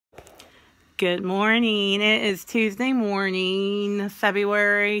Good morning. It is Tuesday morning,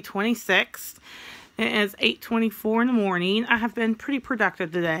 February 26th. It is 8:24 in the morning. I have been pretty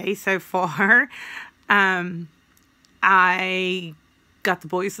productive today so far. I got the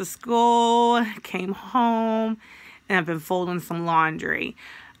boys to school, came home, and I've been folding some laundry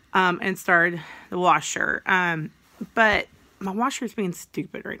and started the washer. But my washer is being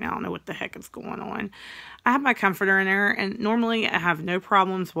stupid right now. I don't know what the heck is going on. I have my comforter in there, and normally I have no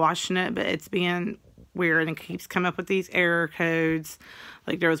problems washing it, but it's being weird and it keeps coming up with these error codes.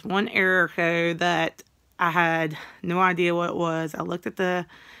 Like there was one error code that I had no idea what it was. I looked at the,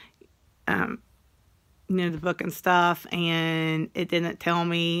 the book and stuff, and it didn't tell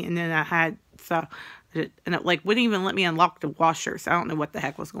me. And then and it like wouldn't even let me unlock the washer, so I don't know what the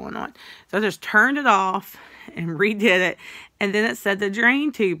heck was going on. So I just turned it off and redid it, and then it said the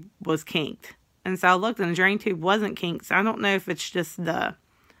drain tube was kinked. And so I looked, and the drain tube wasn't kinked. So I don't know if it's just the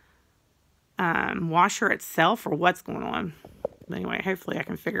washer itself or what's going on. But anyway, hopefully I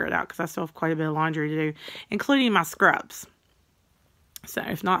can figure it out, because I still have quite a bit of laundry to do, including my scrubs. So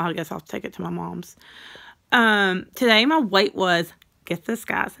if not, I guess I'll take it to my mom's. Today my weight was, get this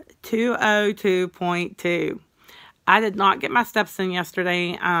guys, 202.2. I did not get my steps in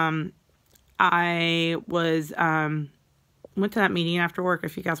yesterday. I was, went to that meeting after work,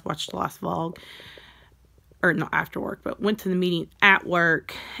 if you guys watched the last vlog. Or not after work, but went to the meeting at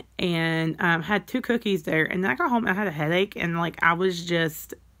work, and had 2 cookies there. And then I got home and I had a headache, and like I was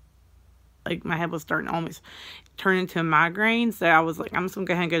just, like my head was starting to almost turn into a migraine. So I was like, I'm just going to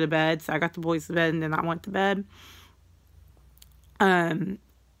go ahead and go to bed. So I got the boys to bed, and then I went to bed.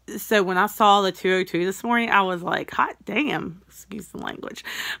 So when I saw the 202 this morning, I was like, hot damn, excuse the language,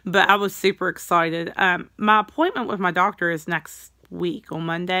 but I was super excited. My appointment with my doctor is next week on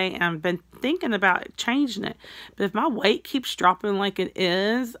Monday, and I've been thinking about changing it, but if my weight keeps dropping like it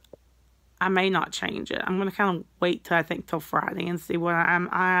is, I may not change it. I'm going to kind of wait till Friday and see where I'm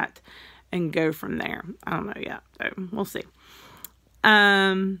at and go from there. I don't know yet, so we'll see.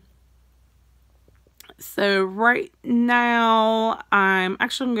 So right now, I'm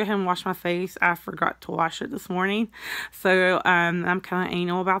actually going to go ahead and wash my face. I forgot to wash it this morning. So I'm kind of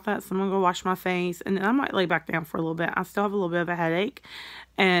anal about that. So I'm going to go wash my face. And then I might lay back down for a little bit. I still have a little bit of a headache.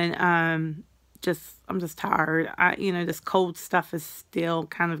 And I'm just tired. This cold stuff is still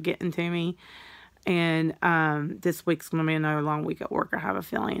kind of getting to me. And this week's going to be another long week at work, I have a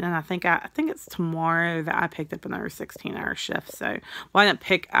feeling. And I think it's tomorrow that I picked up another 16-hour shift. So, well, I didn't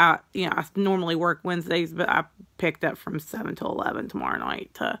pick out, I normally work Wednesdays, but I picked up from 7 to 11 tomorrow night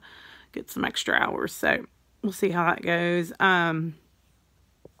to get some extra hours. So, we'll see how that goes. I'm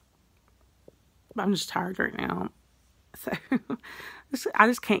just tired right now. So, I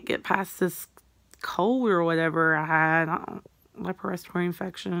just can't get past this cold or whatever I had. Upper respiratory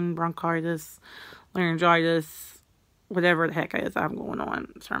infection, bronchitis, laryngitis, whatever the heck it is I have going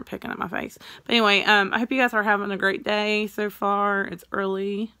on. So I'm picking at my face. But anyway, I hope you guys are having a great day so far. It's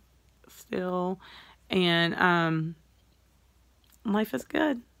early still, and life is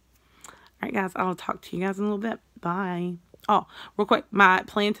good. Alright guys, I'll talk to you guys in a little bit. Bye. Oh, real quick, my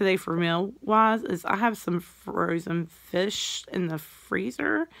plan today for meal-wise is I have some frozen fish in the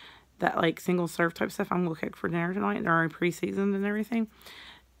freezer. That like single serve type stuff I'm going to cook for dinner tonight. They're already pre-seasoned and everything.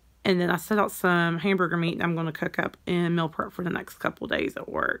 And then I set out some hamburger meat that I'm going to cook up in meal prep for the next couple days at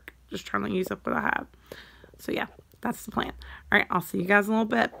work. Just trying to use up what I have. So yeah, that's the plan. Alright, I'll see you guys in a little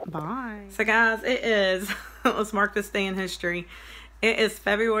bit. Bye. So guys, it is, let's mark this day in history. It is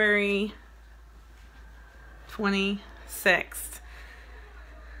February 26th.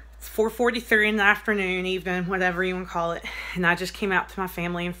 It's 4:43 in the afternoon, evening, whatever you want to call it. And I just came out to my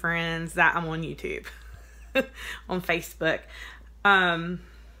family and friends that I'm on YouTube. On Facebook. I'm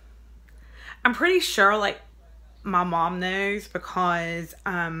pretty sure, like, my mom knows, because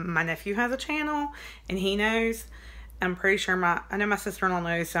my nephew has a channel and he knows. I'm pretty sure I know my sister-in-law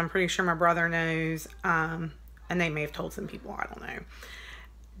knows, so I'm pretty sure my brother knows. And they may have told some people, I don't know.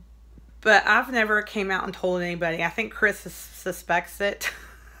 But I've never came out and told anybody. I think Chris suspects it.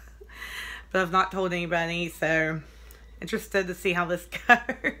 But I've not told anybody, so interested to see how this goes.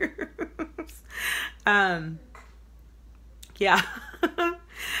 Yeah.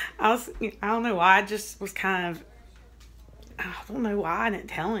 I don't know why, I just was kind of, I don't know why I didn't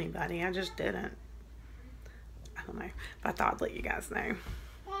tell anybody. I just didn't. I don't know. But I thought I'd let you guys know.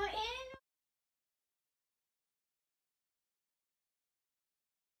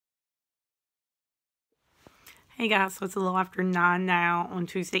 Hey guys, so it's a little after 9 now on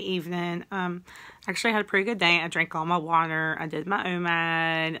Tuesday evening. Actually I had a pretty good day. I drank all my water. I did my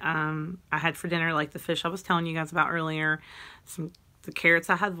OMAD. I had for dinner like the fish I was telling you guys about earlier. Some the carrots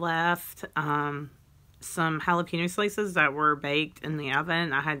I had left, some jalapeno slices that were baked in the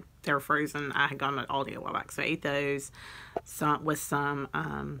oven. They were frozen. I had got them at Aldi a while back, so I ate those with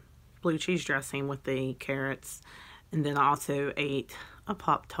some blue cheese dressing with the carrots. And then I also ate a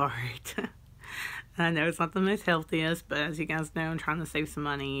Pop-Tart. I know it's not the most healthiest, but as you guys know, I'm trying to save some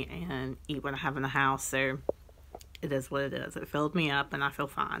money and eat what I have in the house, so it is what it is. It filled me up, and I feel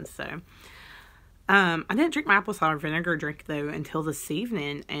fine, so... I didn't drink my apple cider vinegar drink, though, until this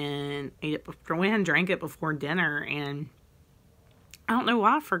evening, and went ahead and drank it before dinner, and I don't know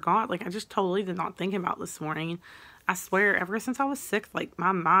why I forgot. Like, I just totally did not think about this morning. I swear, ever since I was sick, like,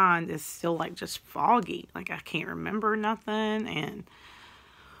 my mind is still, like, just foggy. Like, I can't remember nothing, and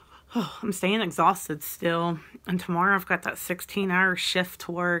I'm staying exhausted still, and tomorrow I've got that 16-hour shift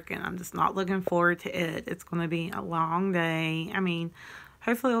to work, and I'm just not looking forward to it. It's going to be a long day. I mean...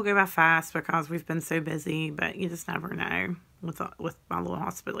 hopefully it'll go by fast because we've been so busy, but you just never know. With my little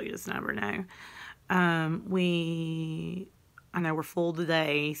hospital, you just never know. I know we're full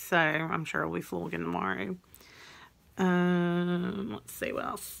today, so I'm sure we'll be full again tomorrow. Let's see what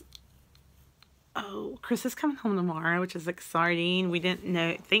else. Oh, Chris is coming home tomorrow, which is exciting. We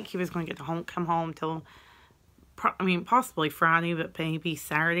didn't think he was going to come home till... possibly Friday, but maybe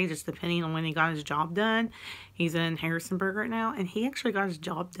Saturday, just depending on when he got his job done. He's in Harrisonburg right now, and he actually got his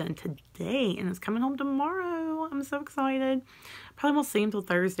job done today, and is coming home tomorrow. I'm so excited. Probably won't see him till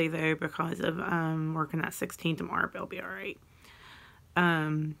Thursday, though, because of working that 16 tomorrow, but it'll be alright.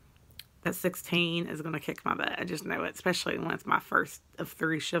 That 16 is going to kick my butt. I just know it, especially when it's my first of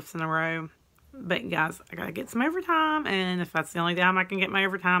 3 shifts in a row. But, guys, I got to get some overtime, and if that's the only time I can get my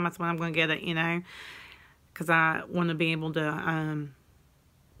overtime, that's when I'm going to get it, you know. Because I want to be able to,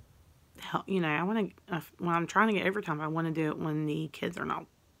 help, you know, when I'm trying to get overtime, I want to do it when the kids are not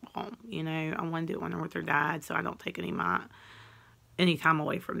home, you know. I want to do it when they're with their dad, so I don't take any time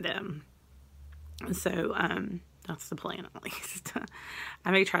away from them. And so, that's the plan, at least.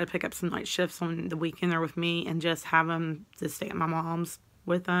 I may try to pick up some night shifts on the weekend or with me and just have them to stay at my mom's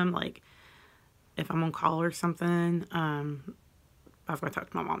with them, like, if I'm on call or something. I've got to talk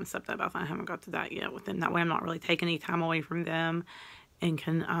to my mom and stuff about that. I haven't got to that yet with them. That way I'm not really taking any time away from them and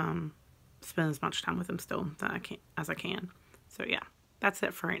can spend as much time with them still as I can. So, yeah, that's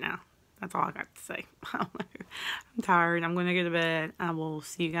it for right now. That's all I got to say. I'm tired. I'm going to go to bed. I will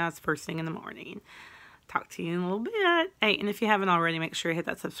see you guys first thing in the morning. Talk to you in a little bit. Hey, and if you haven't already, make sure you hit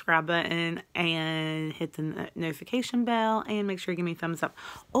that subscribe button and hit the notification bell, and make sure you give me a thumbs up.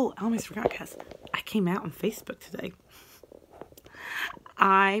 Oh, I almost forgot, guys. I came out on Facebook today.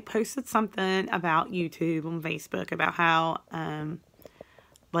 I posted something about YouTube on Facebook about how,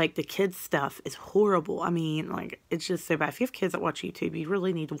 like, the kids stuff is horrible. I mean, like, it's just so bad. If you have kids that watch YouTube, you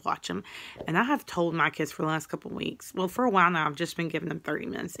really need to watch them. And I have told my kids for the last couple of weeks, well, for a while now, I've just been giving them 30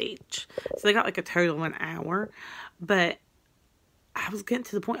 minutes each. So they got, like, a total of an hour. But I was getting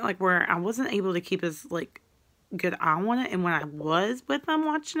to the point, like, where I wasn't able to keep as, like, good eye on it. And when I was with them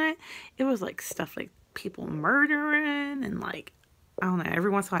watching it, it was, like, stuff like people murdering and, like, I don't know, every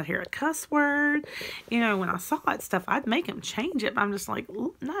once in a while I'd hear a cuss word. You know, when I saw that stuff, I'd make them change it. But I'm just like,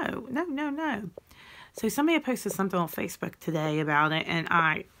 no. So somebody had posted something on Facebook today about it. And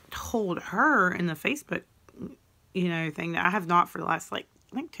I told her in the Facebook, you know, thing that I have not for the last, like,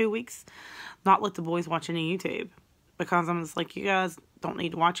 I think 2 weeks, not let the boys watch any YouTube. Because I'm just like, you guys don't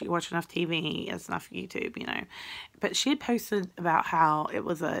need to watch it. You watch enough TV. It's enough YouTube, you know. But she had posted about how it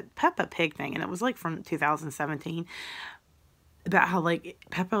was a Peppa Pig thing. And it was, like, from 2017. About how, like,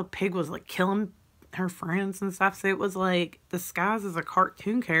 Peppa Pig was, like, killing her friends and stuff. So it was, like, disguised as a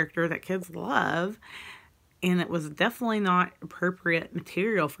cartoon character that kids love. And it was definitely not appropriate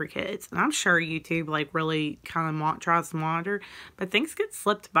material for kids. And I'm sure YouTube, like, really kind of tries to monitor. But things get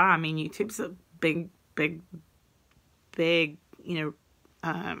slipped by. I mean, YouTube's a big, you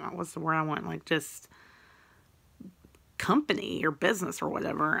know, what's the word I want? Like, just... company or business or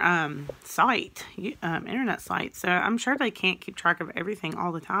whatever site, internet site. So I'm sure they can't keep track of everything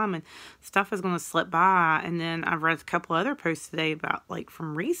all the time, and stuff is going to slip by. And then I've read a couple other posts today about, like,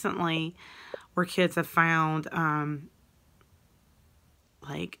 from recently where kids have found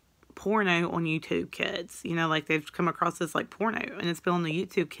like porno on YouTube Kids, you know, like they've come across this, like, porno, and it's been on the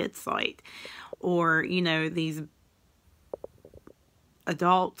YouTube Kids site, or, you know, these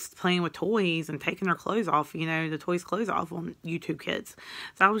adults playing with toys and taking their clothes off, you know, the toys' clothes off on YouTube Kids.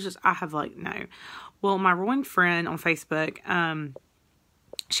 So I have, like, no. Well, my one friend on Facebook,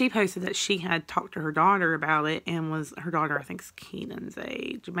 she posted that she had talked to her daughter about it, and her daughter, I think, is Keenan's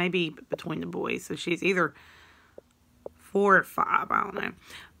age, maybe between the boys. So she's either 4 or 5, I don't know.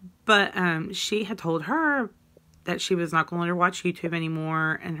 But she had told her that she was not going to let her watch YouTube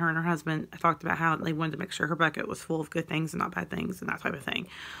anymore, and her husband talked about how they wanted to make sure her bucket was full of good things and not bad things and that type of thing.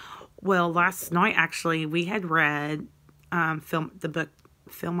 Well, last night, actually, we had read the book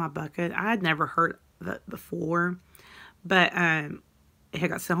Fill My Bucket. I had never heard of it before, but it had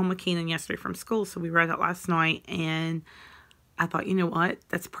got sent home with Keenan yesterday from school, so we read it last night, and I thought, you know what,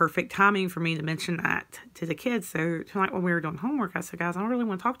 that's perfect timing for me to mention that to the kids. So tonight when we were doing homework, I said, guys, I really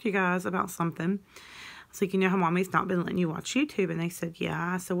want to talk to you guys about something. I was like, you know how Mommy's not been letting you watch YouTube? And they said,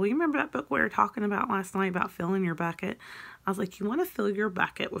 yeah. I said, well, you remember that book we were talking about last night about filling your bucket? I was like, you want to fill your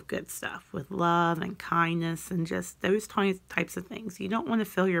bucket with good stuff, with love and kindness and just those types of things. You don't want to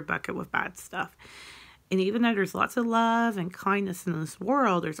fill your bucket with bad stuff. And even though there's lots of love and kindness in this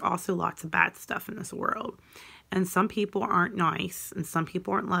world, there's also lots of bad stuff in this world. And some people aren't nice, and some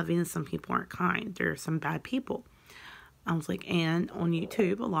people aren't loving, and some people aren't kind. There are some bad people. I was like, and on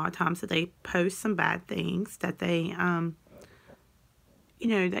YouTube, a lot of times that they post some bad things that they, you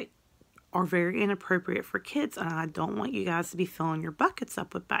know, that are very inappropriate for kids. And I don't want you guys to be filling your buckets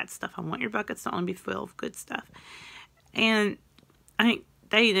up with bad stuff. I want your buckets to only be filled with good stuff. And I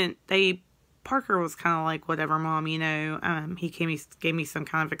think Parker was kind of like, whatever, Mom, you know, he gave me some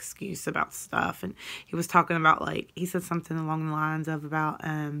kind of excuse about stuff. And he was talking about, like, he said something along the lines of about,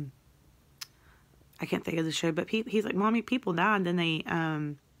 I can't think of the show, but he's like, Mommy, people die and then they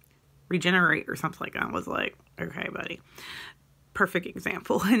regenerate or something like that. I was like, okay, buddy. Perfect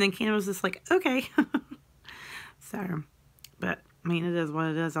example. And then Kenan was just like, okay. So, but, I mean, it is what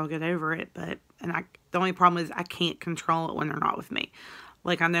it is. I'll get over it. But, the only problem is I can't control it when they're not with me.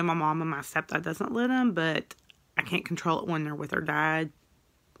 Like, I know my mom and my stepdad doesn't let them, but I can't control it when they're with their dad.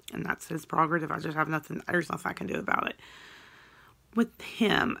 And that's his prerogative. I just have nothing, there's nothing I can do about it with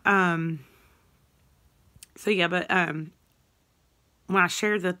him. So, yeah, but when I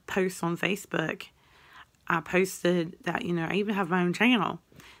shared the post on Facebook, I posted that, you know, I even have my own channel.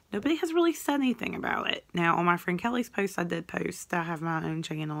 Nobody has really said anything about it. Now, on my friend Kelly's post, I did post that I have my own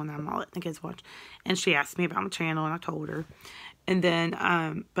channel and I'm not letting the kids watch. And she asked me about my channel and I told her. And then,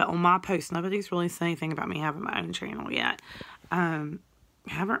 but on my post, nobody's really said anything about me having my own channel yet. I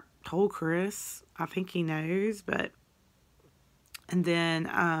haven't told Chris. I think he knows, but, and then,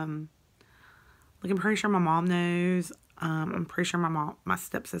 like, I'm pretty sure my mom knows. I'm pretty sure my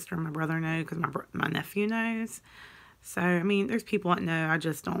stepsister and my brother know because my nephew knows. So, I mean, there's people that know. I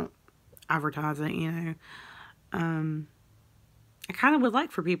just don't advertise it, you know. I kind of would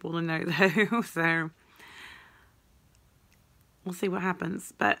like for people to know, though. So, we'll see what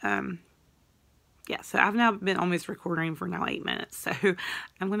happens. But, yeah, so I've now been almost recording for now 8 minutes. So,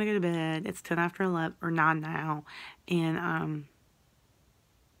 I'm going to go to bed. It's 10 after 11, or 9 now. And,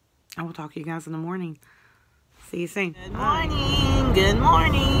 I will talk to you guys in the morning. See you soon. Good morning. Good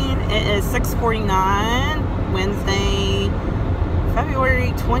morning. It is 6:49, Wednesday,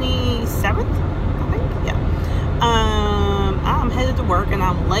 February 27th, I think. Yeah. I'm headed to work and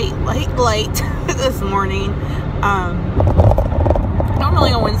I'm late this morning.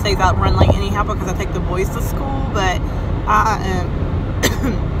 Normally on Wednesdays I run late anyhow because I take the boys to school, but at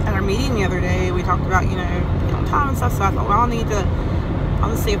our meeting the other day we talked about, you know, on time and stuff, so I thought, well, I'll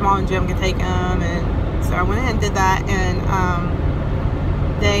just see if Mom and Jim can take them. And so I went ahead and did that, and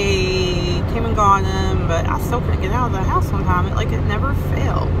they came and got them, but I still couldn't get out of the house on time. It never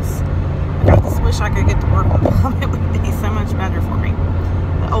fails. Like, I just wish I could get to work on time. It would be so much better for me.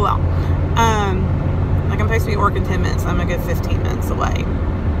 But, oh well. Like, I'm supposed to be working 10 minutes. I'm a good 15 minutes away.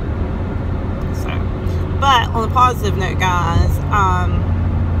 So, but on a positive note, guys,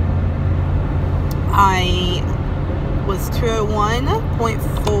 I was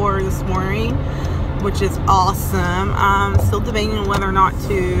 201.4 this morning, which is awesome. I'm still debating whether or not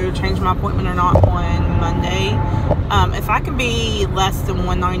to change my appointment or not on Monday. If I can be less than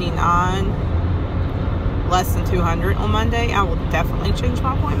 199, less than 200 on Monday, I will definitely change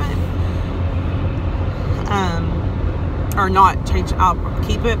my appointment. Or not change, I'll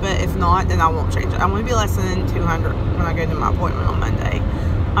keep it, but if not, then I won't change it. I want to be less than 200 when I go to my appointment on Monday.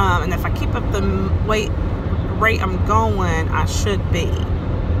 And if I keep up the rate I'm going, I should be,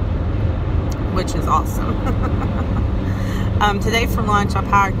 which is awesome. Today for lunch I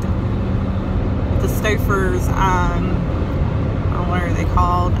packed the Stouffer's, what are they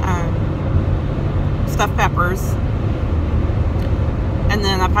called, stuffed peppers, and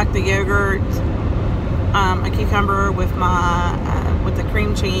then I packed the yogurt, a cucumber with my with the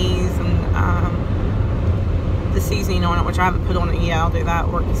cream cheese and the seasoning on it, which I haven't put on it yet. I'll do that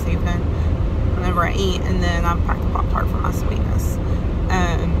at work this evening whenever I eat. And then I packed the Pop-Tart for my sweetness,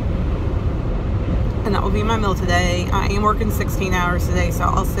 and that will be my meal today. I am working 16 hours today, so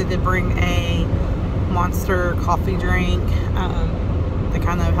I also did bring a Monster coffee drink. They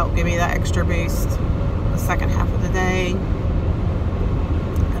kind of help give me that extra boost the second half of the day.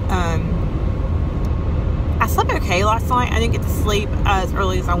 I slept okay last night. I didn't get to sleep as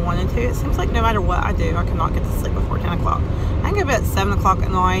early as I wanted to. It seems like no matter what I do, I cannot get to sleep before 10 o'clock. I can go to bed at 7 o'clock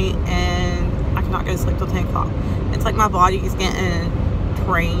at night, and I cannot go to sleep till 10 o'clock. It's like my body is getting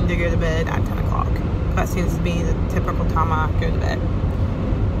trained to go to bed at 10 o'clock. That seems to be the typical time I go to bed.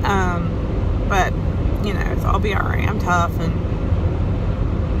 But, you know, I'll be alright. I'm tough, and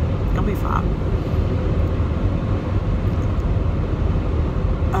I'll be fine.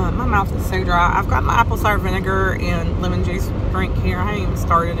 My mouth is so dry. I've got my apple cider vinegar and lemon juice drink here. I haven't even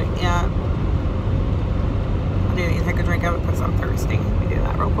started it yet. I do need to take a drink of it because I'm thirsty. Let me do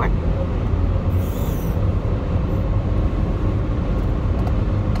that real quick.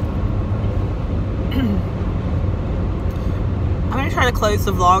 I'm going to try to close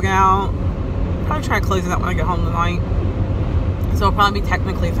the vlog out. Probably try to close it out when I get home tonight. So it'll probably be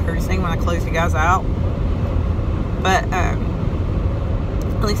technically Thursday when I close you guys out. But,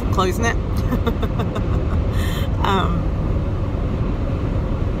 at least I'm closing it.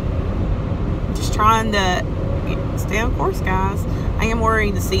 Just trying to stay on course, guys. I am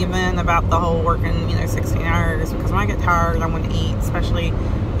worried this evening about the whole working, 16 hours, because when I get tired, I want to eat, especially,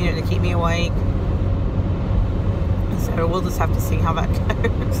 to keep me awake. So we'll just have to see how that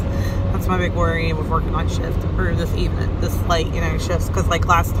goes. That's my big worry with working night shift, or this late, shifts, because like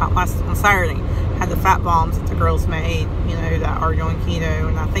last on Saturday, had the fat bombs that the girls made, that are doing keto,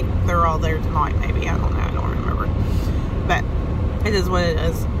 and I think they're all there tonight, maybe. I don't know, I don't remember. But it is what it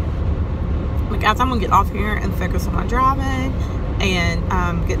is. But guys, I'm gonna get off here and focus on my driving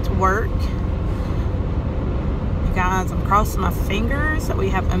and get to work. You guys, I'm crossing my fingers that we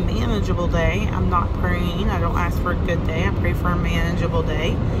have a manageable day. I'm not praying. I don't ask for a good day. I pray for a manageable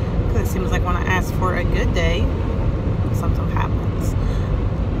day, because it seems like when I ask for a good day, something happens.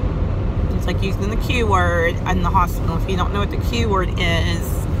 It's like using the Q word in the hospital. If you don't know what the Q word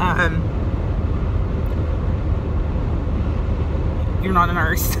is, you're not a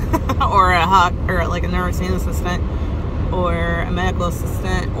nurse or or like a nursing assistant or a medical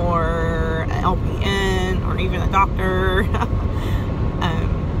assistant or an LPN or even a doctor.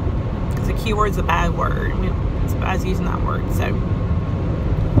 Because the Q word's a bad word. It's bad as using that word. So,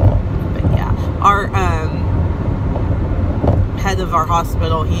 but yeah, our head of our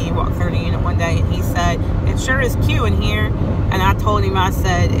hospital, he walked through the unit one day and he said, "It sure is Q in here." And I told him, I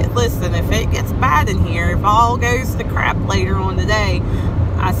said, "Listen, if it gets bad in here, if all goes to crap later on today,"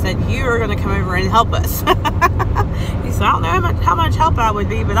 I said, "you are going to come over and help us." He said, "I don't know how much help I would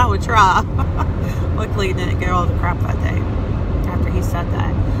be, but I would try." Luckily, it didn't go all to crap that day after he said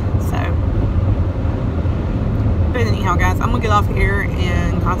that. So, but anyhow, guys, I'm going to get off here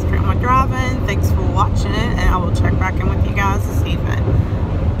and concentrate on my driving. Thanks for watching, and I will check back in with you guys this evening.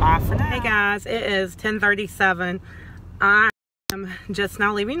 Bye for now. Hey, guys, it is 10:37. I am just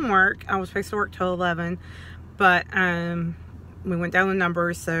now leaving work. I was supposed to work till 11, but we went down the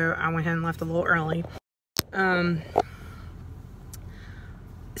numbers, so I went ahead and left a little early.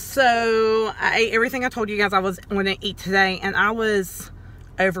 So I ate everything I told you guys I was going to eat today, and I was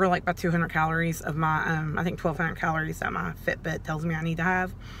over like by 200 calories of my, I think 1,200 calories that my Fitbit tells me I need to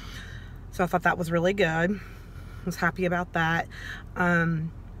have. So I thought that was really good. I was happy about that.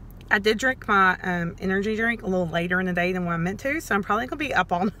 I did drink my energy drink a little later in the day than what I meant to, so I'm probably going to be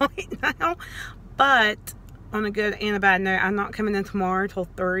up all night now. But on a good and a bad note, I'm not coming in tomorrow till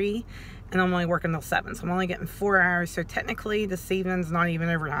 3, and I'm only working till 7, so I'm only getting 4 hours. So technically, this evening's not even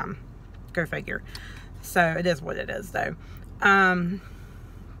overtime. Go figure. So it is what it is, though.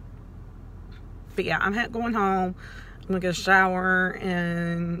 But yeah, I'm going home. I'm going to get a shower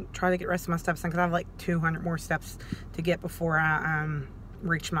and try to get the rest of my steps in, because I have like 200 more steps to get before I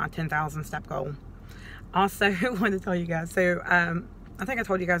reach my 10,000 step goal. Also, I wanted to tell you guys, so I think I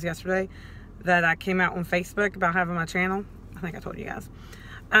told you guys yesterday that I came out on Facebook about having my channel. I think I told you guys.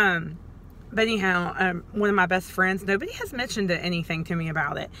 But anyhow, one of my best friends, nobody has mentioned anything to me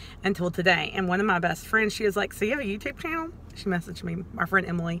about it until today. And one of my best friends, she was like, "So you have a YouTube channel?" She messaged me, my friend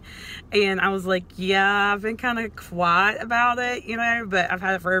Emily. And I was like, "Yeah, I've been kind of quiet about it, but I've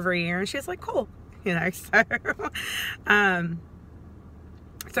had it for over a year." And she was like, "Cool." So,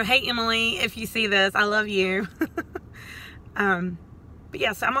 so hey, Emily, if you see this, I love you. But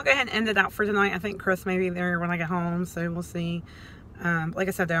yeah, so I'm going to go ahead and end it out for tonight. I think Chris may be there when I get home, so we'll see. Like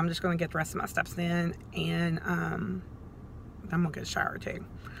I said, though, I'm just going to get the rest of my steps in, and I'm going to get a shower, too,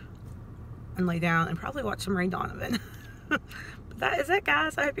 and lay down and probably watch some Ray Donovan. But that is it,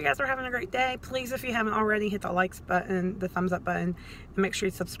 guys. I hope you guys are having a great day. Please, if you haven't already, hit the likes button, the thumbs up button, and make sure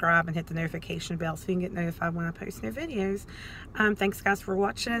you subscribe and hit the notification bell so you can get notified when I post new videos. Thanks, guys, for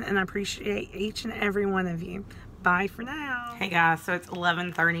watching, and I appreciate each and every one of you. Bye for now. Hey, guys. So it's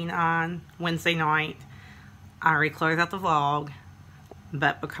 11:39 Wednesday night. I already closed out the vlog,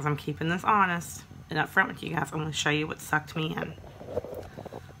 but because I'm keeping this honest and up front with you guys, I'm going to show you what sucked me in.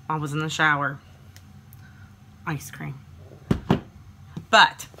 I was in the shower. Ice cream.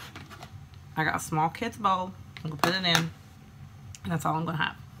 But I got a small kid's bowl. I'm going to put it in. And that's all I'm going to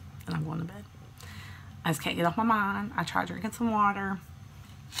have. And I'm going to bed. I just can't get off my mind. I tried drinking some water.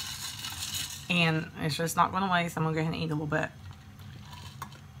 And it's just not going to waste. I'm going to go ahead and eat a little bit.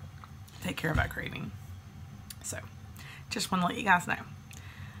 Take care of that craving. So, just want to let you guys know.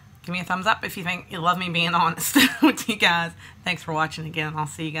 Give me a thumbs up if you think you love me being honest with you guys. Thanks for watching again. I'll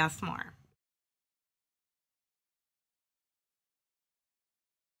see you guys tomorrow.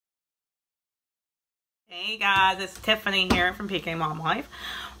 Hey guys, it's Tiffany here from PKMomLife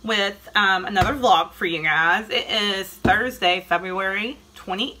with another vlog for you guys. It is Thursday, February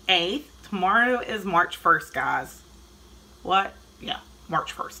 28th. Tomorrow is March 1st, guys. What? Yeah,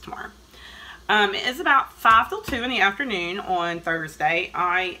 March 1st tomorrow. It is about 5 till 2 in the afternoon on Thursday.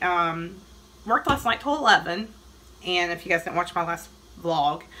 I worked last night till 11, and if you guys didn't watch my last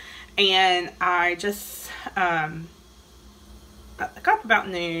vlog, and I just I got up about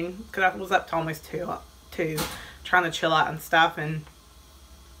noon because I was up till almost 2 trying to chill out and stuff, and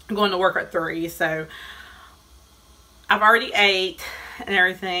I'm going to work at 3, so I've already ate and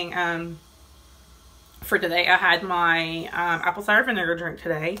everything. For today, I had my apple cider vinegar drink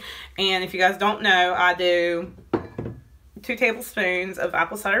today, and if you guys don't know, I do 2 tablespoons of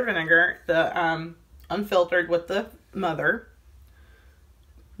apple cider vinegar, the unfiltered with the mother.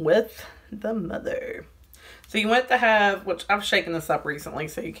 So you want to have, which I've shaken this up recently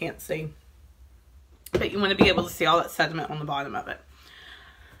so you can't see, but you want to be able to see all that sediment on the bottom of it.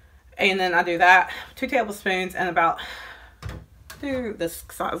 And then I do that, 2 tablespoons, and about this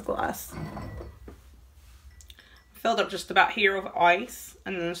size glass. Filled up just about here with ice,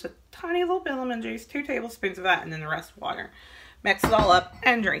 and then just a tiny little bit of lemon juice, 2 tablespoons of that, and then the rest water. Mix it all up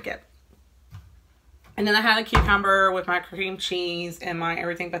and drink it. And then I had a cucumber with my cream cheese and my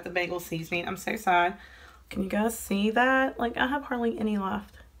everything but the bagel seasoning. I'm so sad. Can you guys see that? Like, I have hardly any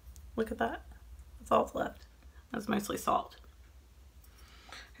left. Look at that. That's all that's left. That's mostly salt.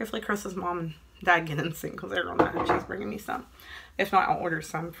 Hopefully Chris's mom and dad get in soon because they're on that and she's bringing me some. If not, I'll order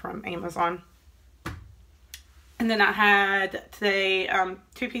some from Amazon. And then I had today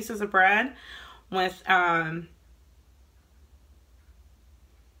 2 pieces of bread with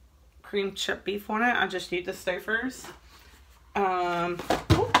cream chip beef on it. I just used the Stouffer's.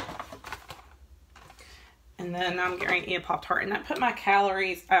 And then I'm getting ready to eat a Pop-Tart. And I put my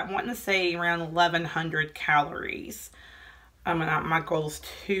calories, I want to say around 1,100 calories. My goal is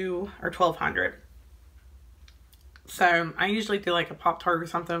 1,200. So I usually do like a Pop-Tart or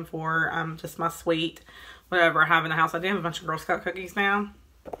something for just my sweet, whatever I have in the house. I do have a bunch of Girl Scout cookies now.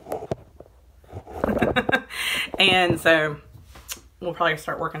 And so we'll probably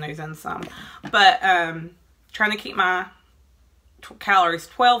start working those in some. But trying to keep my calories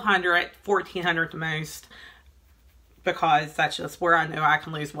 1,200, 1,400 the most, because that's just where I know I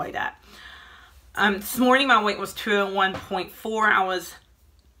can lose weight at. This morning my weight was 201.4. I was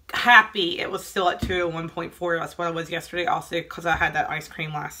happy it was still at 201.4. That's what I was yesterday also, because I had that ice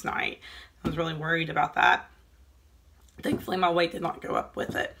cream last night. I was really worried about that. Thankfully my weight did not go up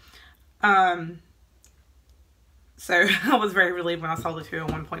with it. So I was very relieved when I saw the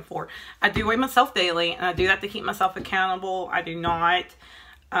 201.4. I do weigh myself daily, and I do that to keep myself accountable. I do not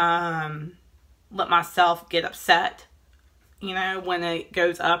let myself get upset, you know, when it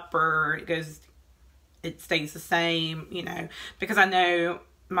goes up or it stays the same, you know, because I know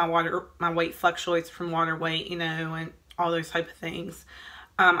my weight fluctuates from water weight, you know, and all those type of things.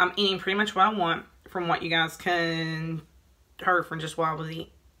 I'm eating pretty much what I want from what you guys can heard from just what I was eating,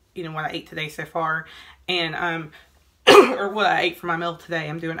 you know, what I ate today so far. And, or what I ate for my meal today.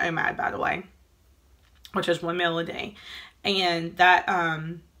 I'm doing OMAD, by the way, which is 1 meal a day. And that,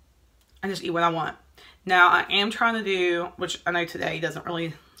 I just eat what I want. Now, I am trying to do, which I know today doesn't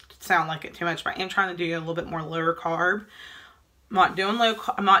really sound like it too much, but I am trying to do a little bit more lower carb.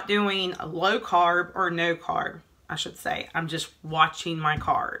 I'm not doing low carb or no carb, I should say. I'm just watching my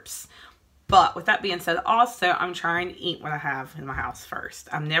carbs. But with that being said, also, I'm trying to eat what I have in my house first.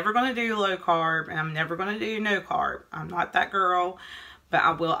 I'm never going to do low carb, and I'm never going to do no carb. I'm not that girl, but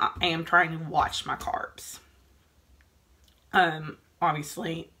I am trying to watch my carbs.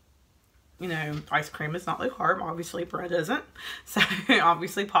 Obviously, you know, ice cream is not low carb. Obviously, bread isn't. So,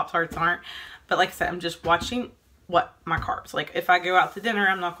 obviously, Pop-Tarts aren't. But like I said, I'm just watching what my carbs. Like, if I go out to dinner,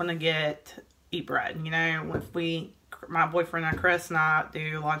 I'm not going to eat bread. You know, if my boyfriend and Chris and I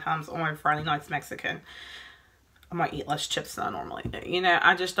do a lot of times on Friday nights Mexican, I might eat less chips than I normally do. You know,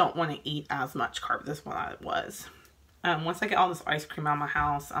 I just don't want to eat as much carbs as what I was. Once I get all this ice cream out of my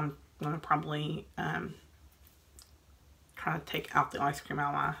house, I'm going to probably try to take out the ice cream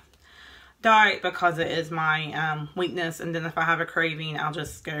out of my diet, because it is my weakness. And then if I have a craving, I'll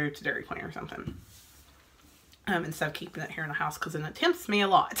just go to Dairy Queen or something, instead of keeping it here in the house, because then it tempts me a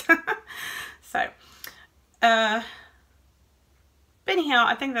lot. So, but anyhow,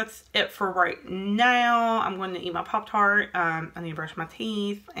 I think that's it for right now. I'm going to eat my Pop-Tart. I need to brush my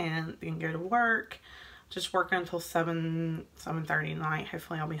teeth and then go to work. Just working until 7:30 at night.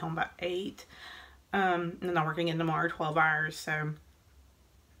 Hopefully I'll be home by 8. And then I'm working in tomorrow 12 hours. So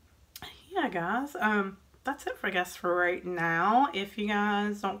yeah, guys, that's it, for right now. If you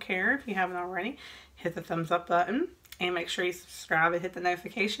guys don't care, if you haven't already, hit the thumbs up button and make sure you subscribe and hit the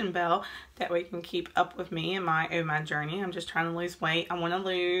notification bell. That way you can keep up with me in my OMAD journey. I'm just trying to lose weight. I want to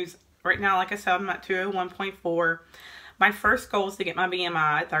lose, right now, like I said, I'm at 201.4. My first goal is to get my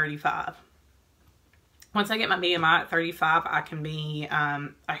BMI at 35. Once I get my BMI at 35, I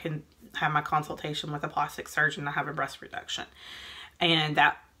can have my consultation with a plastic surgeon to have a breast reduction. And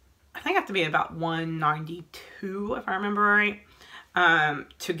that, I think I have to be about 192, if I remember right,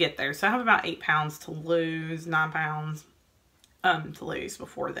 to get there. So I have about 8 pounds to lose, 9 pounds to lose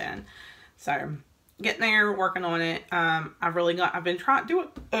before then. So getting there, working on it. I've been trying to do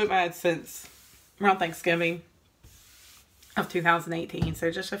OMAD since around Thanksgiving of 2018.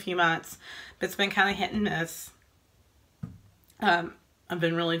 So just a few months, but it's been kind of hit and miss. I've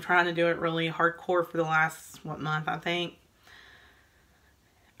been really trying to do it really hardcore for the last, month, I think.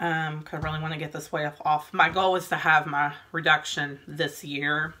 Because I really want to get this weight off. My goal is to have my reduction this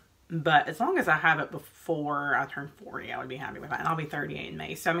year. But as long as I have it before I turn 40, I would be happy with that. And I'll be 38 in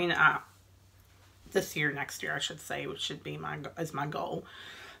May. So, I mean, this year, next year, I should say, which should be my goal.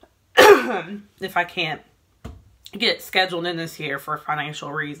 If I can't get it scheduled in this year for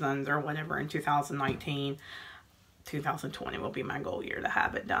financial reasons or whatever in 2019, 2020 will be my goal year to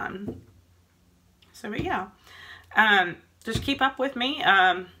have it done. So, but yeah, just keep up with me.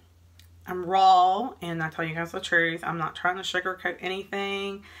 I'm raw, and I tell you guys the truth. I'm not trying to sugarcoat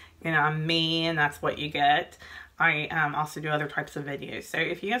anything. You know, I'm me, and that's what you get. I also do other types of videos. So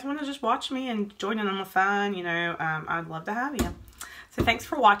if you guys want to just watch me and join in on the fun, you know, I'd love to have you. So thanks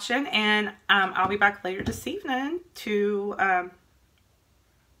for watching, and I'll be back later this evening to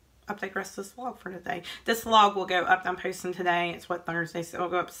update the rest of this vlog for today. This vlog will go up. I'm posting today. It's Thursday, so it'll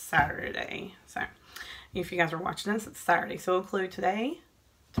go up Saturday. So if you guys are watching this, it's Saturday. So it'll include today,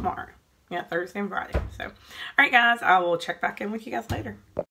 tomorrow. Yeah, Thursday and Friday. So, alright guys, I will check back in with you guys later.